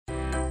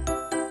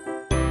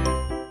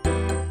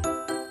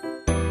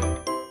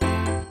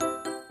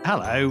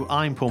Hello,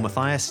 I'm Paul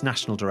Mathias,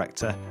 National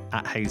Director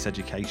at Hayes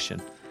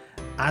Education.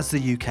 As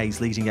the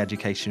UK's leading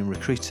education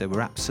recruiter, we're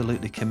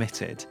absolutely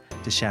committed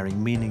to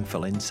sharing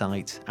meaningful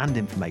insight and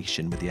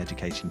information with the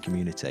education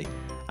community,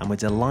 and we're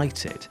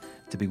delighted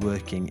to be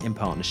working in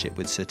partnership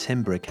with Sir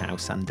Tim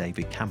Brighouse and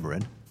David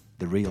Cameron,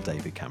 the real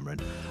David Cameron,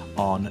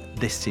 on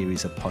this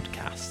series of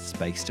podcasts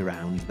based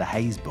around the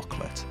Hayes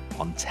booklet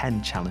on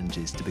 10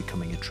 challenges to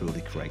becoming a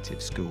truly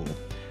creative school.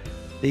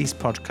 These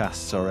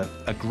podcasts are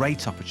a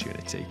great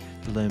opportunity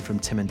to learn from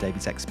Tim and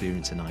David's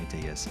experience and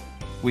ideas.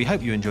 We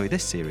hope you enjoy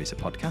this series of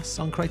podcasts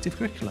on creative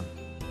curriculum.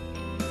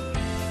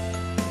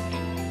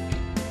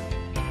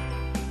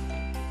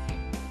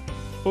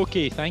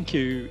 Okay, thank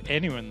you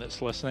anyone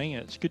that's listening.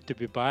 It's good to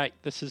be back.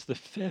 This is the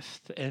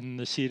 5th in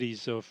the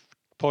series of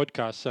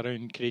podcasts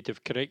around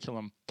creative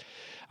curriculum.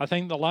 I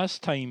think the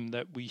last time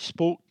that we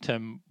spoke,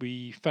 Tim,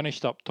 we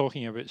finished up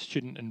talking about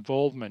student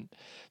involvement.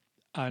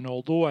 And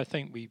although I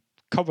think we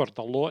covered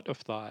a lot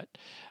of that,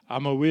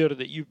 I'm aware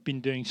that you've been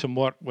doing some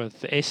work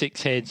with the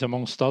Essex heads,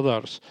 amongst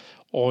others,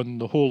 on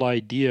the whole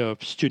idea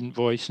of student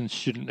voice and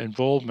student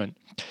involvement.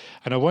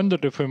 And I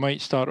wondered if we might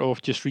start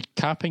off just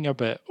recapping a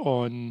bit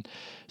on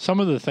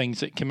some of the things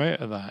that came out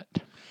of that.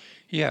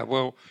 Yeah,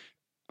 well,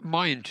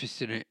 my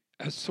interest in it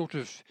has sort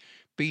of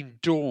been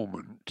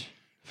dormant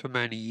for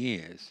many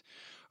years.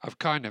 I've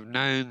kind of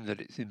known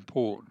that it's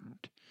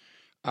important.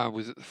 I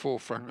was at the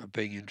forefront of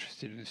being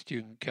interested in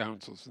student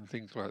councils and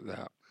things like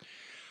that.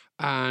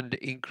 And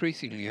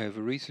increasingly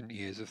over recent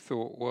years, I've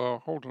thought,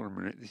 well, hold on a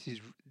minute,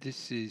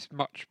 this is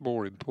much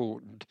more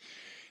important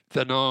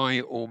than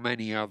I or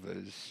many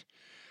others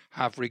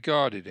have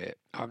regarded it.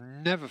 I've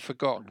never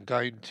forgotten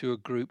going to a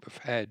group of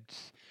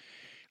heads,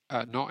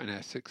 not in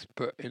Essex,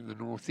 but in the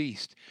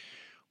northeast,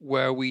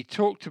 where we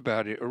talked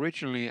about it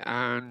originally,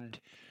 and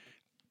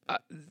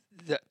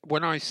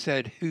when I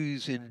said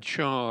who's in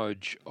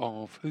charge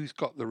of, who's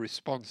got the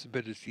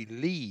responsibility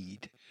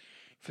lead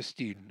for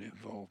student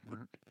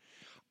involvement,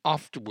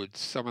 afterwards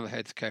some of the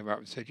heads came up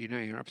and said, you know,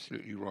 you're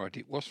absolutely right,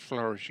 it was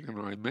flourishing, and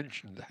I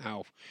mentioned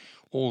how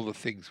all the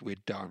things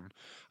we'd done.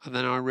 And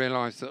then I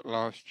realised that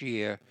last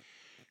year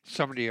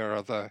somebody or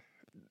other,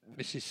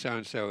 Mrs.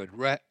 So-and-so,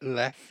 had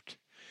left,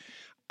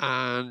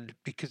 and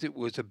because it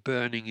was a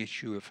burning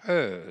issue of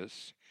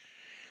hers,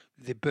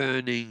 the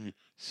burning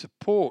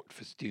support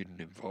for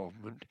student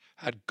involvement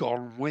had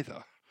gone with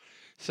her.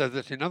 So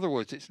that, in other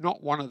words, it's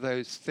not one of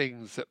those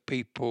things that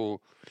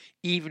people,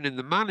 even in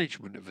the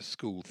management of a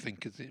school,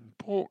 think is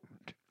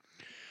important,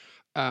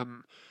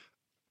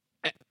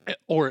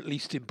 or at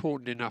least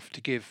important enough to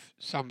give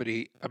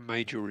somebody a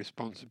major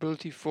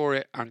responsibility for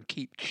it and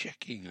keep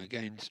checking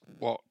against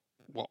what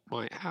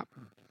might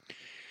happen.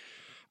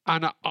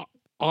 And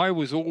I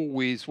was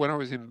always, when I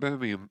was in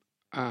Birmingham,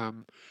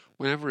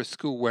 whenever a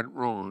school went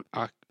wrong,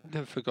 I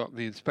never forgotten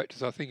the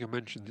inspectors. I think I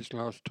mentioned this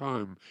last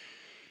time,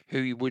 who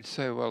you would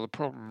say, well, the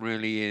problem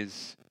really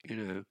is, you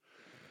know,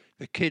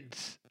 the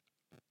kids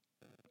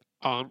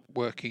aren't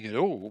working at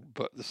all,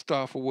 but the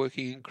staff are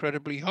working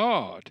incredibly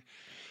hard.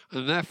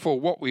 And therefore,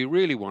 what we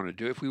really want to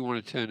do, if we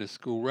want to turn a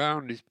school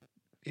round,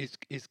 is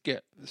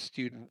get the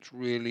students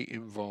really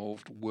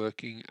involved,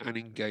 working and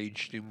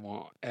engaged in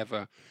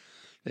whatever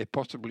they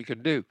possibly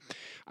can do.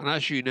 And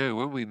as you know,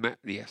 when we met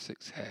the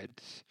Essex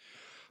heads,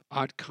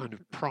 I'd kind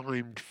of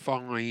primed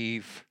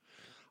 5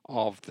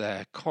 of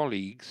their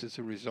colleagues as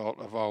a result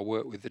of our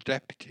work with the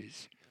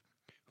deputies,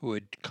 who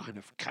had kind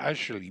of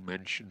casually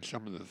mentioned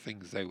some of the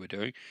things they were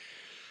doing.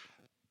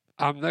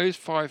 And those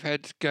 5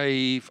 heads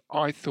gave,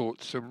 I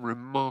thought, some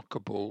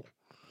remarkable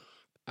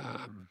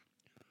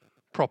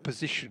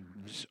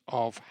propositions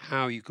of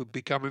how you could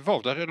become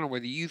involved. I don't know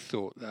whether you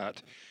thought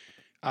that,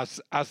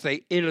 as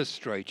they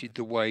illustrated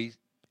the way,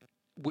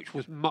 which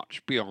was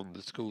much beyond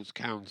the school's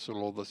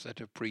council or the set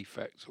of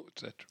prefects,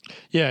 etc.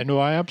 Yeah, no,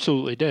 I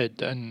absolutely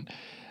did. And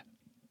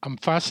I'm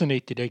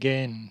fascinated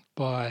again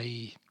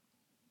by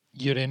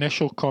your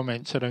initial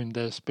comments around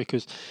this,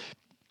 because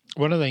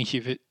one of the things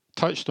you've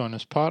touched on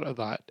as part of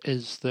that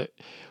is that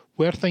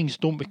where things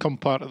don't become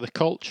part of the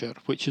culture,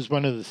 which is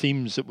one of the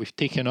themes that we've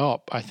taken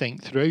up, I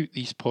think, throughout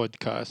these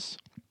podcasts,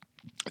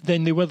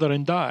 then they wither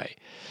and die.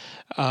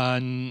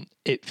 And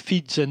it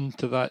feeds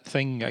into that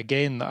thing,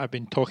 again, that I've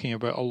been talking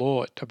about a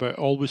lot, about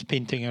always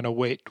painting on a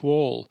wet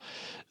wall,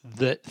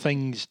 that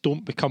things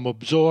don't become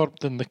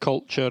absorbed in the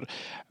culture.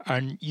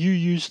 And you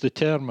use the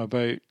term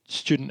about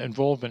student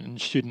involvement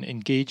and student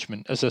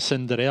engagement as a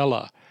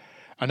Cinderella.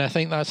 And I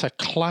think that's a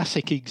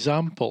classic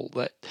example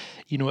that,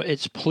 you know,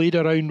 it's played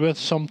around with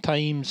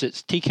sometimes,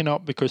 it's taken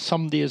up because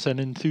somebody has an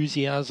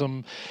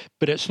enthusiasm,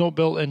 but it's not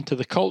built into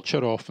the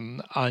culture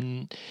often.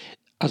 And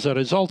as a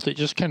result, it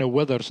just kind of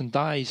withers and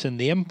dies, and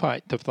the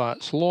impact of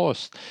that's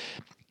lost.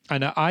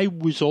 And I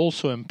was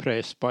also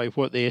impressed by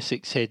what the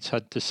Essex heads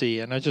had to say,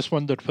 and I just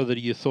wondered whether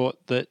you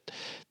thought that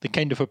the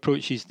kind of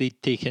approaches they'd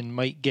taken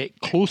might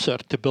get closer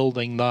to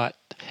building that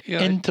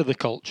Yeah, into the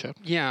culture.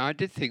 yeah, I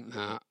did think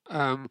that.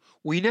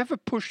 We never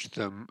pushed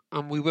them,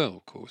 and we will,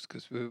 of course,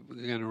 because we're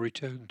going to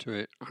return to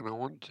it, and I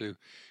want to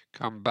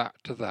come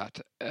back to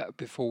that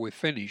before we're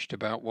finished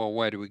about, well,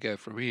 where do we go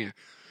from here?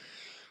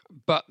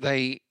 But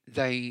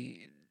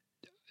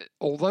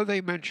although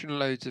they mention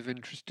loads of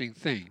interesting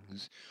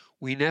things,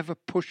 we never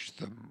pushed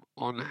them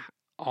on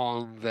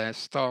their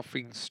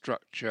staffing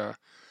structure,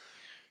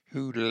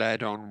 who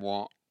led on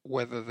what,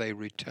 whether they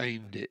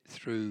retained it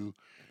through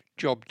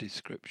job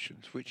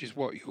descriptions, which is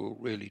what you're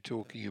really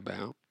talking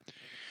about.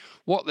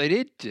 What they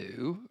did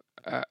do,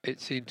 it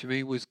seemed to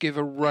me, was give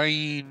a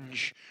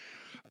range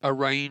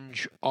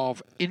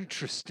of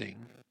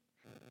interesting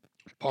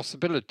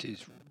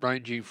possibilities,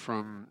 ranging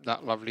from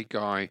that lovely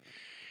guy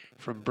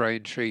from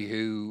Braintree,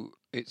 who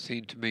it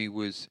seemed to me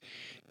was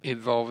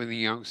involving the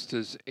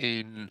youngsters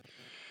in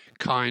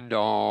kind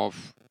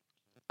of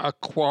a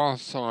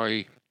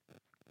quasi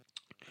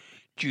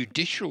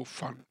judicial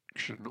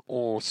function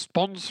or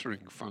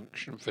sponsoring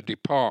function for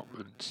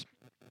departments.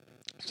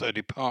 So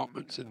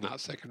departments in that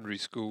secondary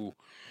school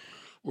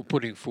were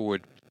putting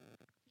forward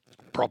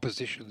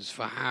propositions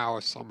for how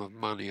a sum of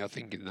money, I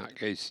think in that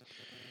case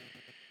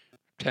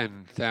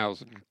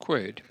 10,000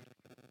 quid,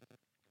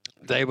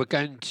 they were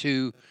going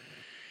to,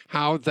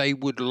 how they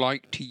would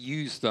like to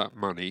use that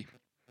money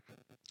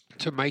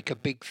to make a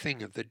big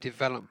thing of the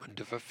development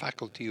of a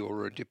faculty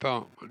or a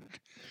department.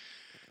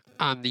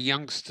 And the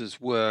youngsters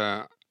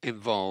were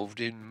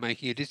involved in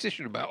making a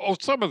decision about, or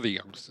some of the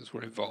youngsters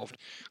were involved.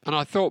 And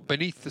I thought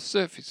beneath the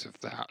surface of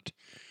that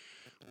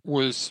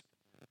was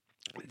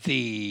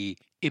the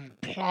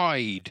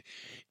implied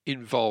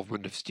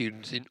involvement of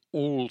students in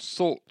all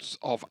sorts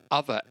of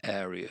other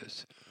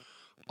areas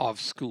of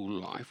school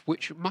life,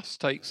 which must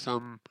take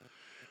some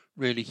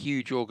really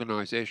huge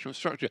organisational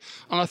structure.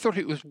 And I thought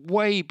it was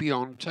way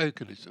beyond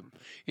tokenism.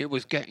 It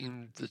was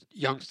getting the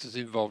youngsters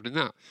involved in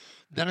that.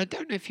 Then I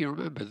don't know if you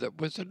remember, there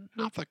was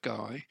another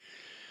guy.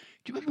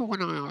 Do you remember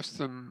when I asked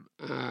them,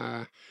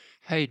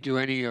 hey, do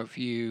any of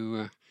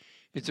you,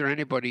 is there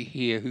anybody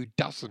here who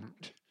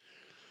doesn't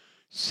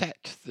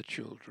set the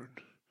children?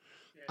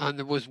 Yeah. And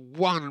there was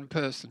one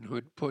person who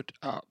had put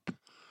up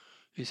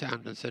his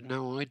hand and said,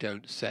 no, I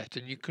don't set.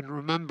 And you can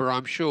remember,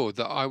 I'm sure,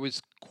 that I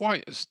was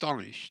quite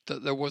astonished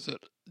that there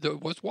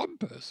was one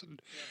person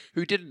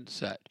who didn't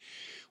set,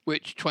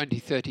 which 20,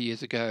 30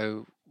 years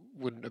ago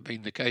wouldn't have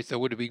been the case. There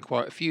would have been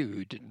quite a few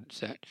who didn't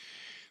set.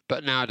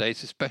 But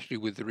nowadays, especially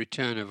with the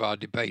return of our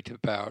debate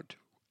about,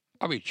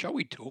 I mean, shall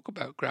we talk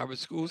about grammar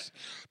schools?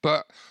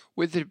 But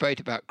with the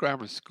debate about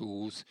grammar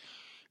schools,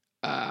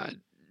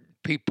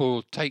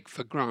 people take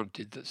for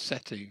granted that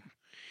setting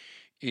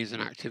is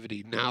an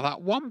activity. Now,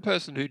 that one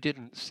person who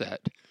didn't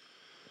set,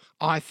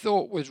 I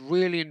thought was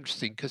really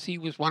interesting because he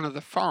was one of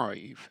the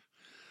 5.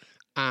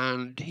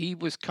 And he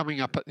was coming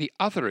up at the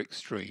other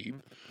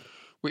extreme,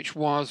 which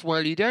was,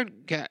 well, you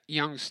don't get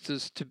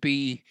youngsters to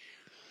be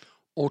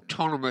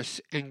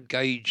autonomous,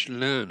 engaged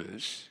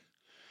learners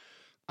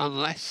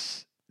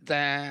unless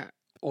they're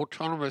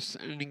autonomous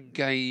and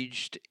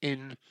engaged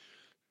in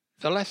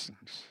the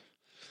lessons.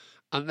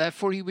 And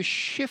therefore he was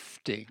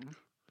shifting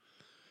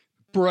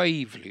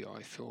bravely,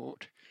 I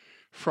thought,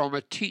 from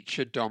a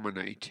teacher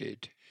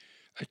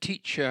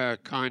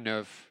kind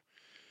of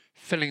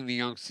filling the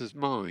youngsters'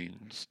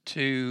 minds,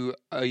 to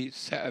a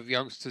set of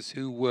youngsters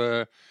who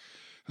were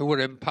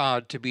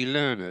empowered to be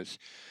learners.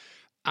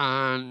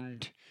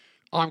 And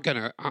I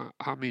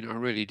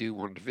really do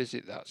want to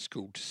visit that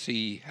school to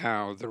see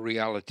how the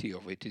reality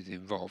of it is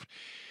involved.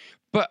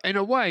 But in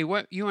a way,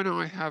 what you and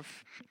I have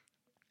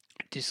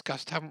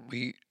discussed, haven't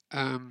we,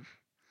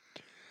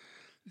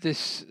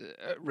 this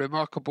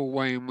remarkable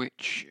way in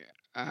which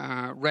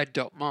red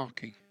dot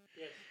marking,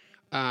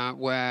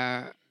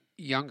 where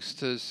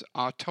youngsters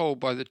are told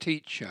by the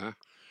teacher,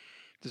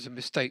 there's a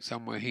mistake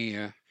somewhere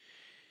here,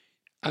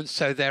 and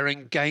so they're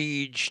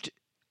engaged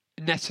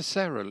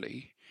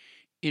necessarily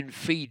in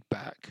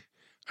feedback.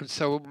 And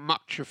so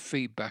much of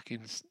feedback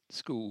in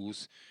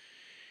schools,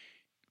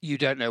 you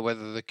don't know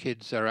whether the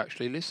kids are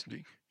actually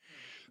listening.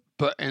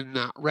 But in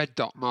that red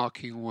dot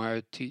marking where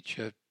a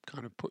teacher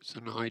kind of puts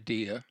an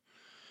idea,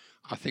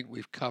 I think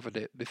we've covered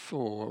it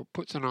before,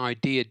 puts an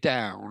idea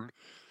down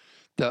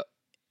that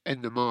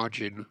in the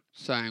margin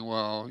saying,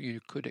 well, you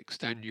could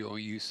extend your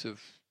use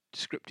of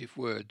descriptive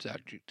words,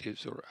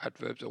 adjectives or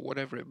adverbs or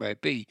whatever it may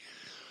be,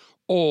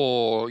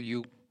 or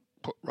you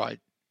put right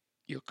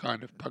your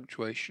kind of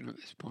punctuation at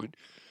this point,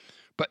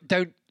 but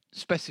don't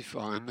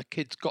specify, and the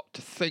kid's got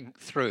to think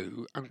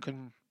through and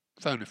can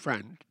phone a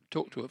friend,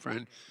 talk to a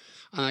friend,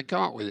 and then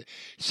come up with it.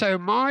 So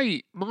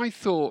my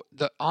thought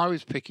that I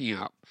was picking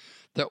up,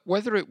 that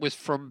whether it was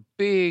from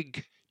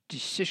big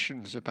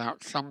decisions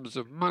about sums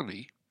of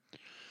money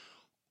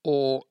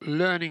or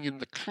learning in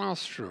the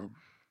classroom,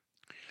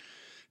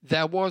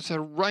 there was a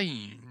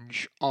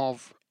range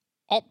of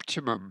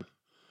optimum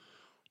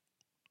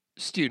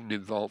student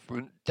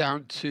involvement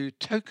down to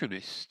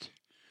tokenist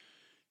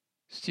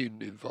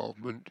student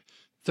involvement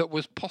that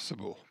was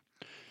possible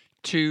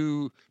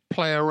to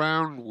play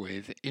around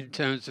with in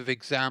terms of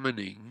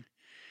examining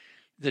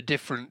the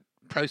different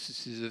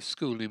processes of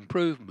school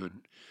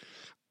improvement.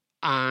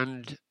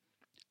 And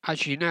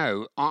as you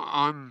know,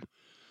 I'm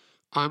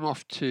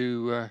off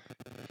to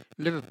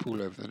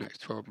Liverpool over the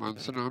next 12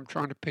 months, and I'm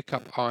trying to pick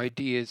up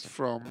ideas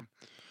from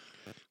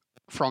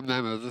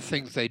them of the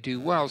things they do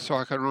well, so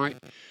I can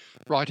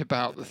write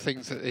about the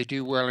things that they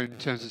do well in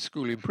terms of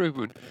school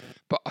improvement.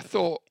 But I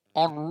thought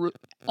en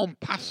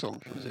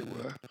passant, as it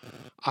were,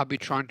 I'd be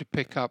trying to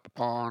pick up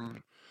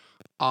on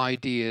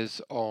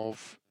ideas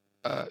of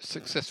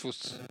successful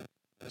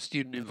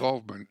student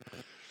involvement.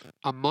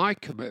 And my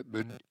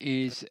commitment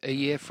is a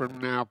year from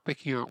now,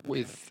 picking up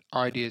with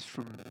ideas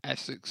from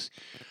Essex,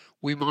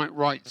 we might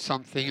write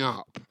something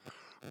up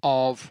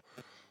of,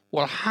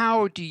 well,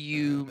 how do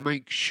you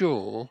make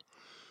sure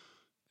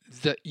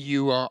that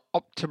you are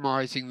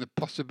optimizing the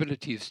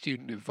possibility of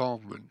student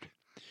involvement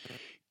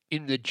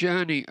in the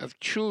journey of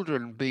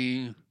children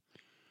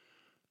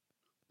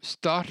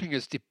starting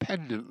as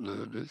dependent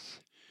learners,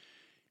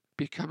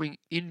 becoming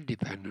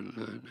independent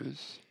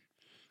learners,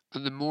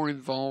 and the more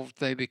involved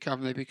they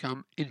become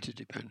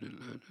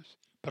interdependent learners.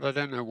 But I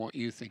don't know what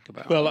you think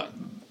about it. Well,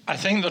 I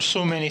think there's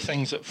so many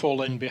things that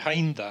fall in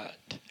behind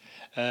that.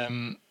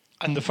 And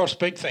the first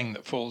big thing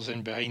that falls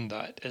in behind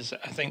that is,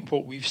 I think,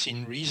 what we've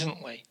seen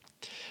recently.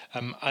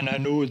 And I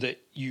know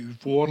that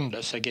you've warned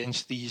us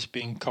against these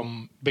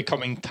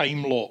becoming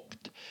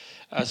time-locked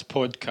as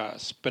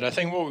podcasts. But I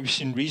think what we've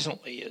seen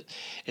recently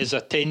is a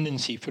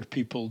tendency for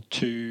people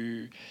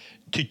to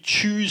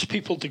choose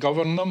people to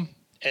govern them.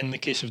 In the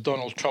case of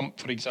Donald Trump,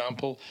 for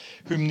example,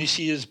 whom they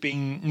see as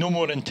being no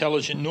more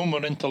intelligent, no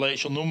more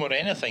intellectual, no more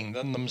anything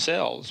than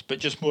themselves, but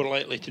just more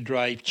likely to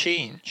drive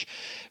change.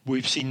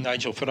 We've seen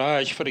Nigel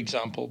Farage, for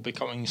example,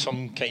 becoming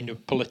some kind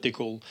of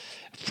political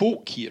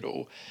folk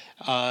hero.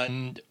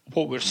 And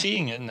what we're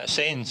seeing, in a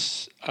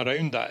sense,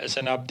 around that is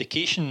an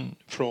abdication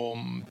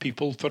from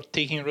people for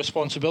taking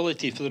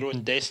responsibility for their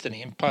own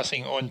destiny and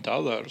passing it on to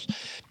others,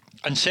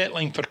 and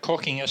settling for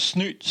cocking a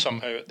snoot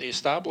somehow at the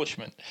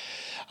establishment.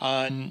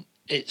 And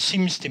it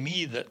seems to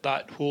me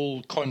that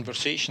whole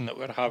conversation that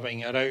we're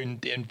having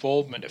around the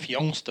involvement of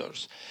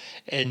youngsters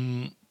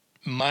in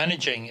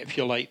managing, if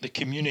you like, the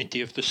community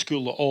of the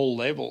school at all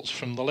levels,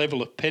 from the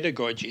level of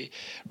pedagogy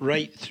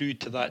right through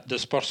to that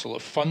dispersal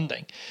of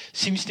funding,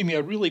 seems to me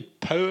a really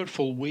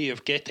powerful way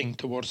of getting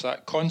towards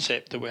that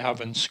concept that we have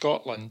in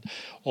Scotland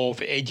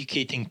of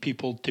educating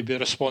people to be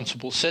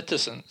responsible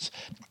citizens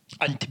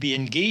and to be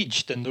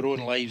engaged in their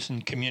own lives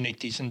and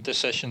communities and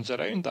decisions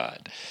around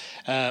that.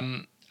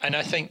 And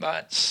I think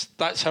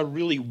that's a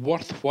really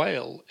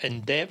worthwhile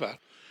endeavour.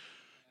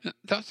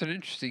 That's an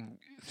interesting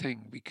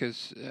thing,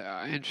 because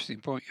interesting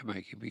point you're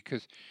making,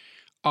 because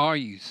are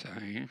you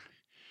saying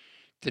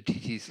that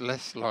it is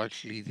less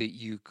likely that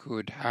you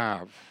could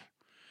have,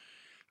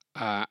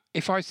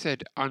 if I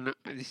said, and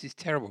this is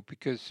terrible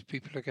because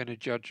people are going to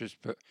judge us,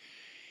 but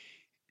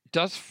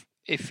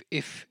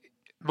if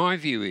my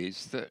view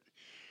is that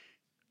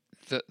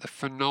the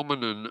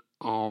phenomenon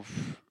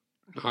of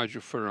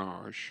Nigel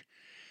Farage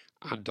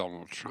and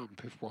Donald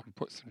Trump, if one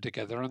puts them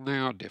together, and they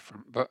are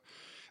different, but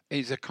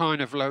is a kind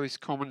of lowest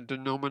common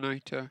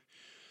denominator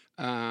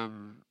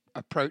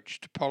approach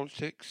to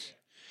politics.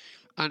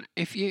 And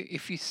if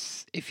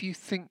you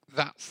think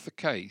that's the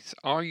case,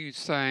 are you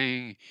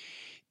saying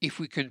if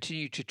we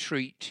continue to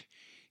treat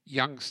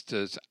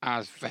youngsters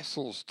as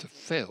vessels to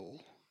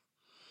fill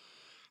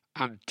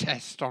and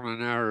test on a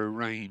narrow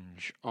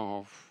range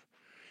of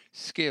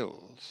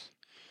skills,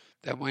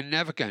 then we're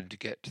never going to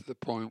get to the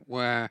point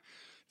where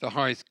the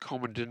highest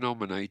common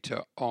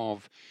denominator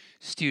of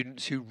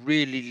students who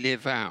really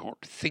live out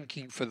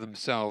thinking for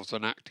themselves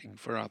and acting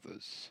for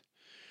others,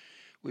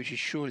 which is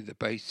surely the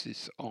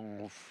basis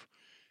of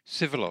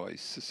civilized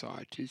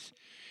societies,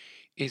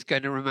 is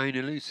going to remain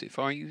elusive.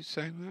 Are you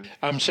saying that?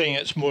 I'm saying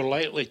it's more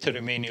likely to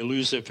remain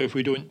elusive if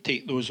we don't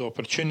take those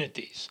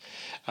opportunities.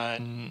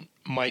 And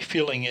my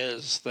feeling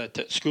is that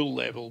at school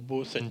level,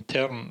 both in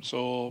terms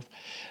of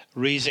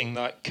raising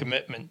that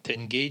commitment to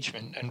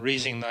engagement and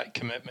raising that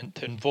commitment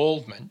to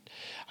involvement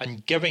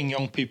and giving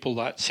young people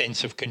that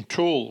sense of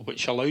control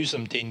which allows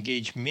them to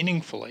engage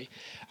meaningfully,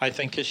 I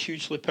think is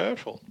hugely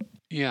powerful.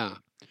 Yeah.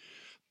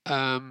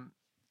 One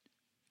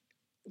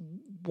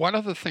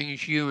of the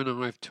things you and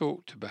I have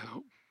talked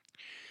about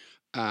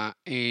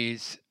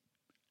is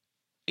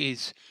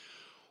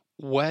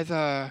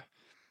whether,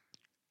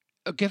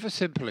 I'll give a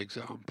simple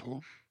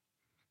example.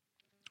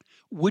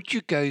 Would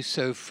you go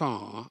so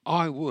far?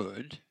 I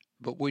would,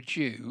 but would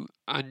you?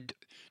 And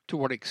to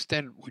what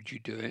extent would you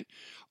do it?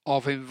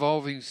 Of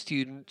involving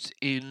students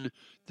in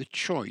the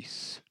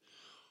choice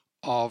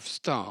of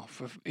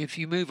staff. If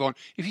you move on,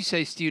 if you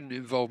say student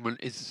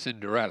involvement is the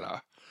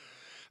Cinderella,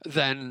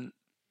 then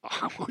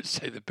I won't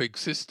say the big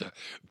sister,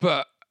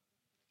 but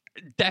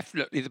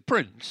definitely the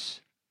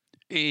prince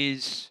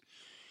is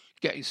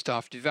getting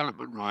staff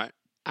development right.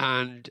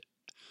 And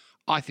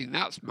I think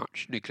that's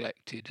much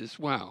neglected as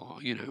well.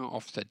 You know,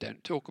 Ofsted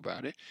don't talk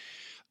about it.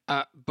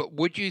 But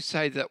would you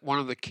say that one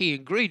of the key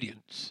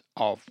ingredients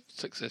of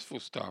successful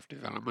staff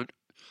development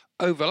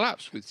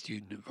overlaps with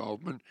student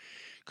involvement,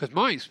 Because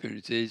my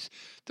experience is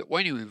that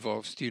when you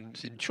involve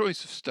students in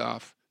choice of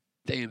staff,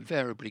 they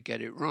invariably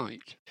get it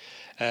right.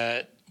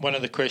 One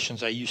of the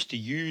questions I used to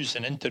use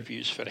in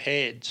interviews for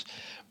heads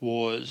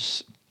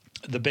was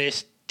the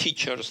best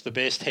teachers, the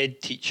best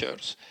head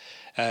teachers,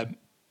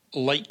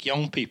 like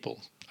young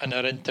people and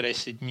are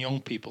interested in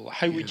young people.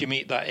 How would you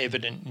make that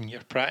evident in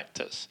your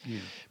practice?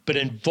 But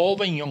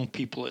involving young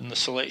people in the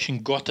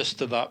selection got us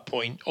to that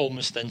point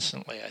almost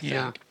instantly, I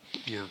think.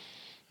 Yeah.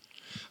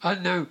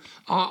 No,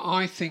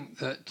 I think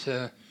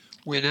that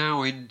we're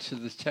now into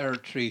the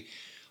territory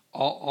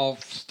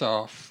of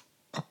staff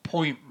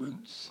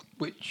appointments,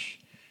 which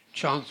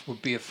chance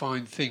would be a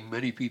fine thing.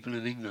 Many people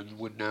in England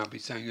would now be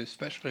saying,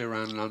 especially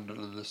around London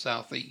and the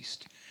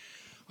southeast.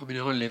 I mean,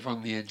 I live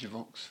on the edge of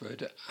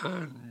Oxford,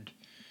 and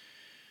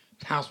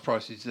house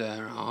prices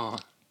there are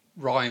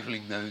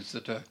rivaling those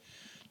that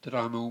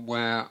I'm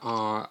aware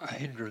are a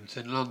hindrance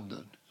in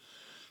London.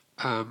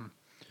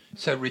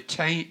 So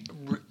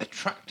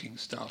attracting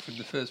staff in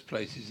the first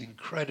place is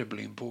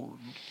incredibly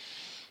important,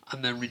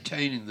 and then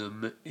retaining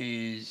them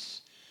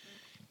is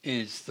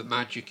the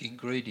magic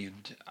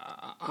ingredient.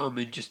 I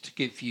mean, just to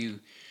give you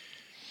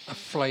a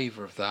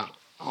flavour of that,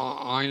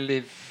 I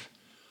live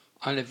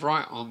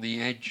right on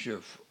the edge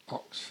of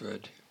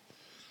Oxford,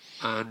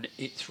 and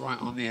it's right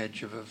on the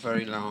edge of a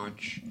very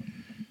large,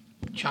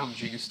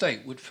 challenging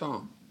estate, Wood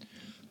Farm,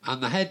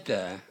 and the head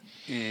there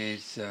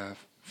is a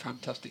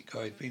fantastic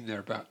guy. He's been there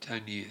about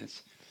 10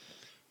 years.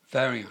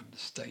 Very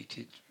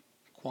understated,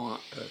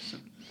 quiet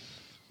person,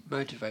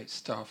 motivates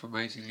staff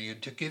amazingly.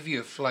 And to give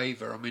you a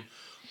flavour, I mean,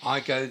 I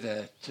go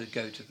there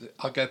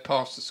I go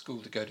past the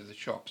school to go to the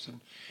shops, and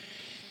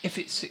if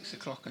it's 6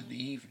 o'clock in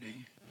the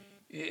evening,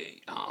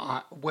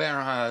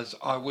 whereas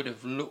I would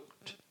have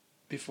looked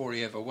before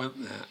he ever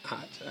went there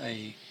at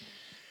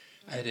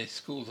a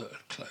school that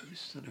had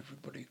closed and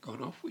everybody had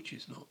gone off, which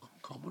is not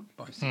uncommon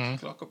by 6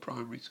 o'clock, a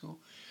primary school.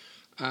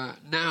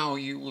 Now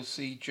you will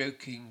see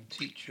joking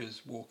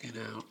teachers walking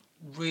out,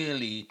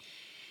 really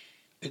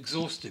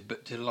exhausted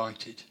but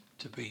delighted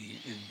to be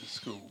in the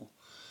school.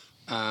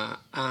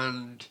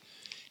 And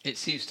it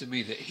seems to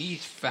me that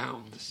he's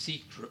found the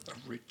secret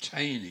of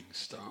retaining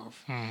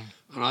staff.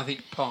 And I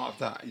think part of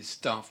that is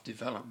staff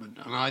development.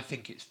 And I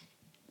think it's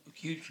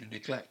hugely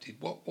neglected.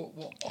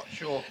 What's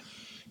your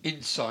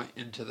insight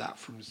into that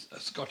from a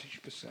Scottish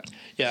perspective?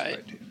 Yeah,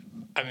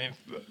 I mean,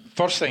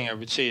 first thing I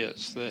would say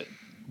is that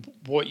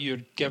what you're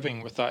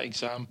giving with that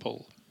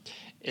example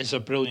is a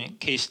brilliant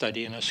case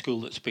study in a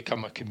school that's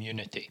become a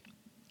community.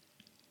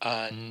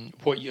 And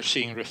what you're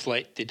seeing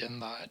reflected in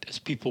that is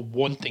people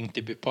wanting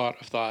to be part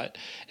of that,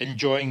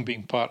 enjoying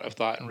being part of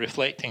that, and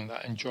reflecting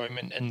that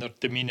enjoyment in their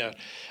demeanour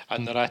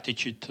and their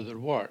attitude to their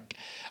work.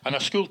 And a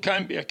school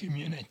can't be a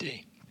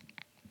community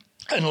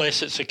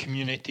unless it's a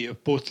community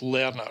of both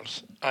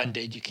learners and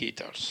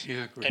educators,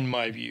 in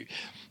my view.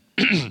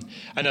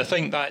 And I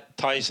think that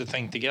ties the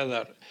thing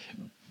together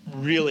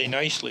really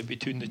nicely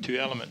between the two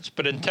elements.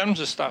 But in terms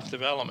of staff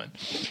development,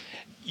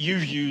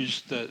 you've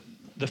used the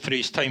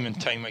phrase time and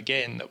time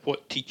again that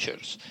what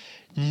teachers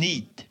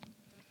need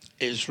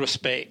is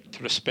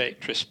respect,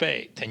 respect,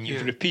 respect. And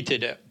you've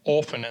repeated it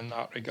often in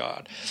that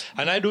regard.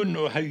 And I don't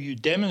know how you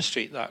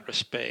demonstrate that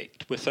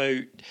respect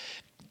without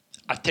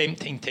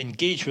attempting to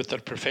engage with their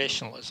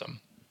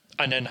professionalism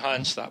and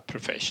enhance that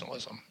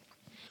professionalism.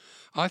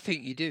 I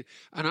think you do.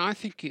 And I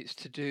think it's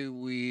to do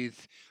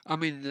with, I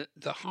mean,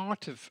 the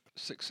heart of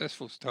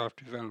successful staff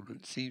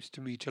development seems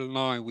to me to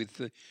lie with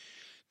the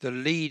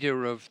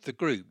leader of the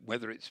group,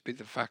 whether it's be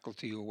the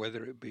faculty or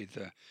whether it be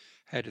the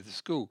head of the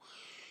school.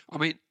 I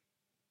mean,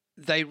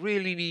 they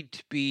really need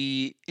to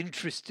be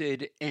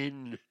interested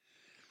in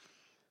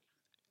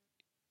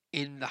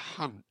the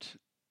hunt,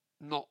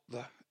 not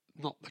the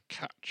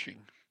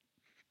catching.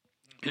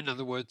 In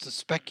other words, the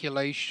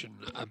speculation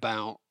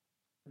about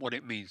what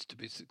it means to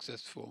be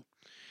successful.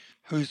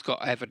 Who's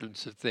got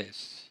evidence of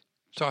this?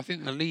 So I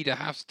think the leader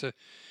has to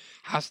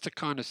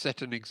kind of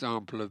set an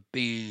example of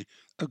being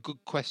a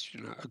good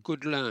questioner, a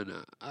good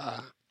learner,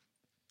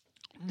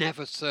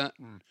 never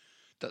certain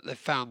that they've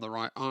found the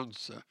right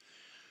answer,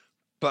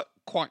 but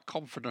quite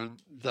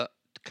confident that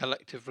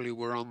collectively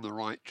we're on the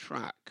right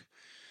track,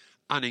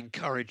 and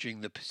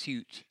encouraging the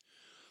pursuit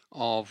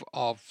of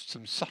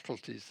some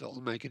subtleties that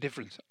will make a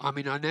difference. I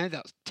mean, I know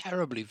that's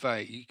terribly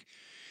vague,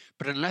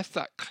 but unless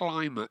that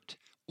climate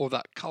or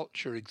that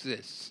culture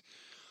exists,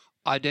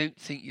 I don't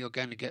think you're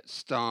going to get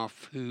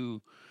staff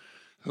who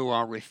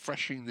are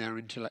refreshing their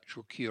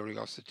intellectual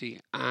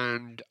curiosity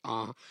and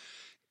are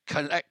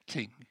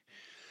collecting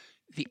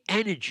the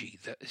energy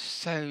that is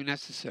so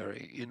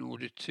necessary in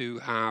order to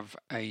have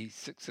a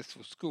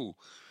successful school.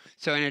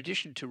 So in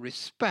addition to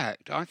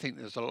respect, I think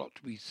there's a lot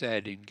to be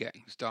said in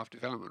getting staff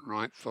development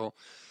right for,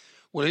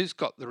 well, who's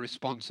got the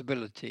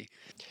responsibility?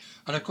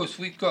 And of course,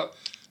 we've got,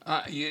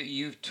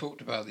 you've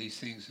talked about these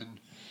things, and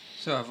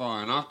so have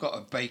I, and I've got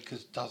a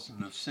baker's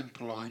dozen of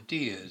simple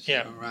ideas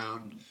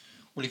around,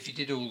 well, if you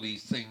did all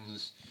these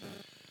things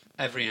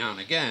every now and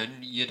again,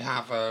 you'd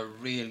have a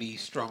really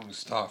strong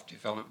staff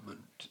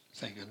development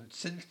thing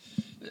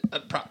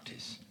and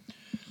practice.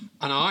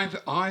 And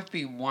I've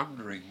been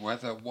wondering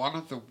whether one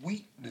of the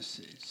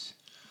weaknesses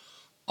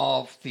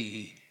of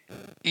the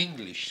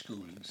English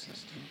schooling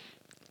system,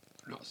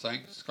 I'm not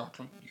saying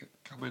Scotland, you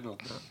come in on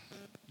that,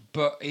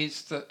 but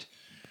is that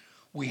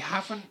we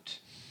haven't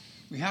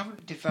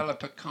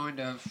developed a kind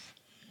of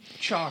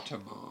charter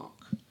mark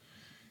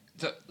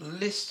that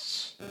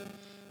lists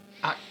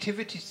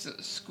activities that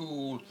the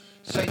school,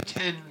 say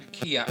 10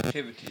 key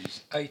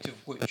activities, 8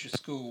 of which a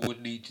school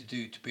would need to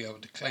do to be able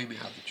to claim it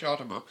have the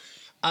charter mark,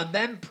 and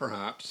then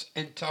perhaps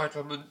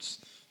entitlements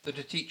that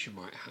a teacher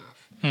might have.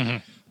 Mm-hmm.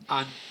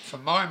 And for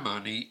my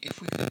money,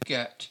 if we could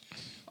get,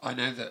 I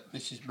know that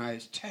Mrs. May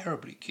is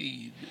terribly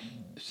keen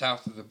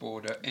south of the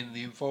border in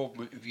the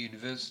involvement of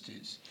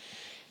universities.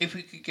 If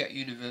we could get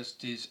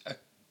universities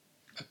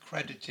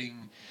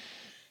accrediting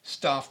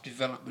staff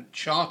development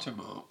charter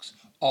marks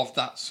of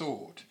that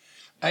sort,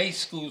 A,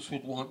 schools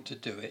would want to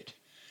do it.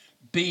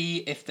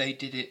 B, if they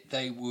did it,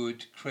 they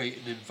would create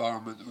an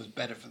environment that was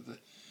better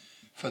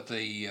for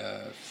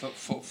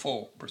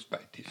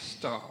prospective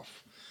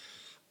staff,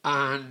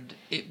 and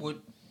it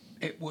would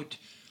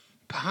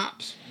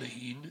perhaps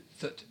mean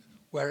that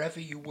wherever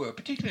you were,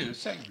 particularly in a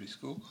secondary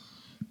school,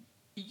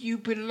 you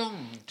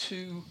belonged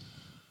to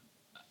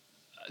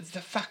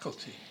the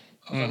faculty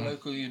of a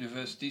local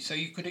university, so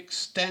you could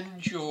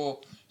extend your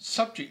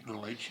subject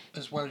knowledge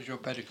as well as your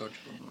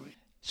pedagogical knowledge.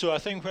 So I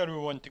think where we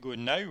want to go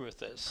now with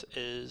this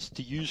is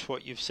to use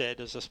what you've said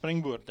as a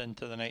springboard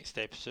into the next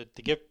episode,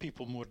 to give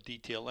people more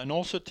detail, and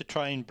also to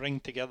try and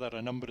bring together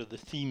a number of the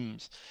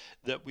themes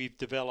that we've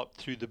developed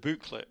through the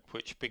booklet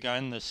which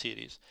began this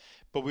series.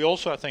 But we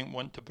also, I think,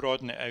 want to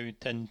broaden it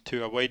out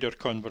into a wider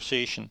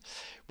conversation.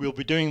 We'll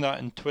be doing that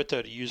on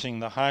Twitter using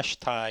the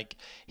hashtag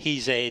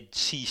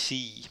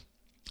HayesEdCC.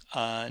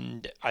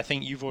 And I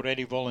think you've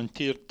already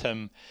volunteered,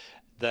 Tim,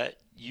 that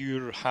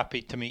you're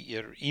happy to make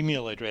your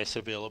email address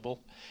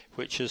available,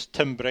 which is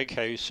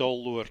timbrighouse,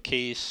 all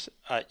lowercase,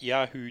 at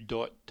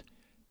yahoo.co.uk.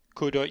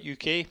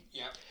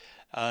 Yeah.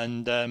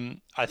 And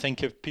I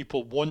think if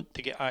people want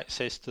to get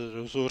access to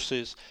the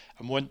resources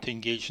and want to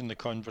engage in the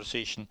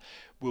conversation,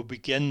 we'll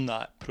begin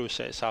that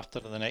process after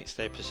the next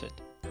episode.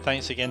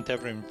 Thanks again to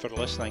everyone for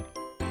listening.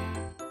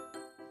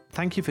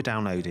 Thank you for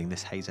downloading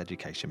this Hayes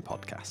Education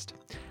podcast.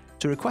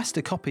 To request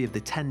a copy of the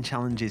 10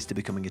 Challenges to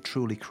Becoming a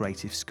Truly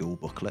Creative School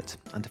booklet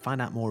and to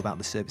find out more about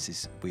the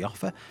services we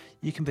offer,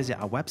 you can visit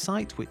our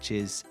website, which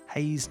is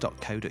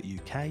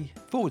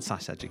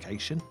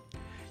hayes.co.uk/education.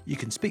 You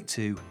can speak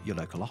to your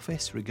local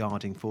office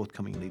regarding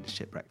forthcoming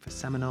leadership breakfast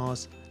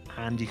seminars,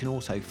 and you can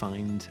also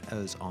find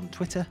us on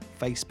Twitter,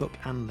 Facebook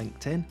and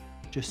LinkedIn.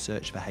 Just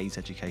search for Hayes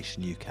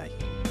Education UK.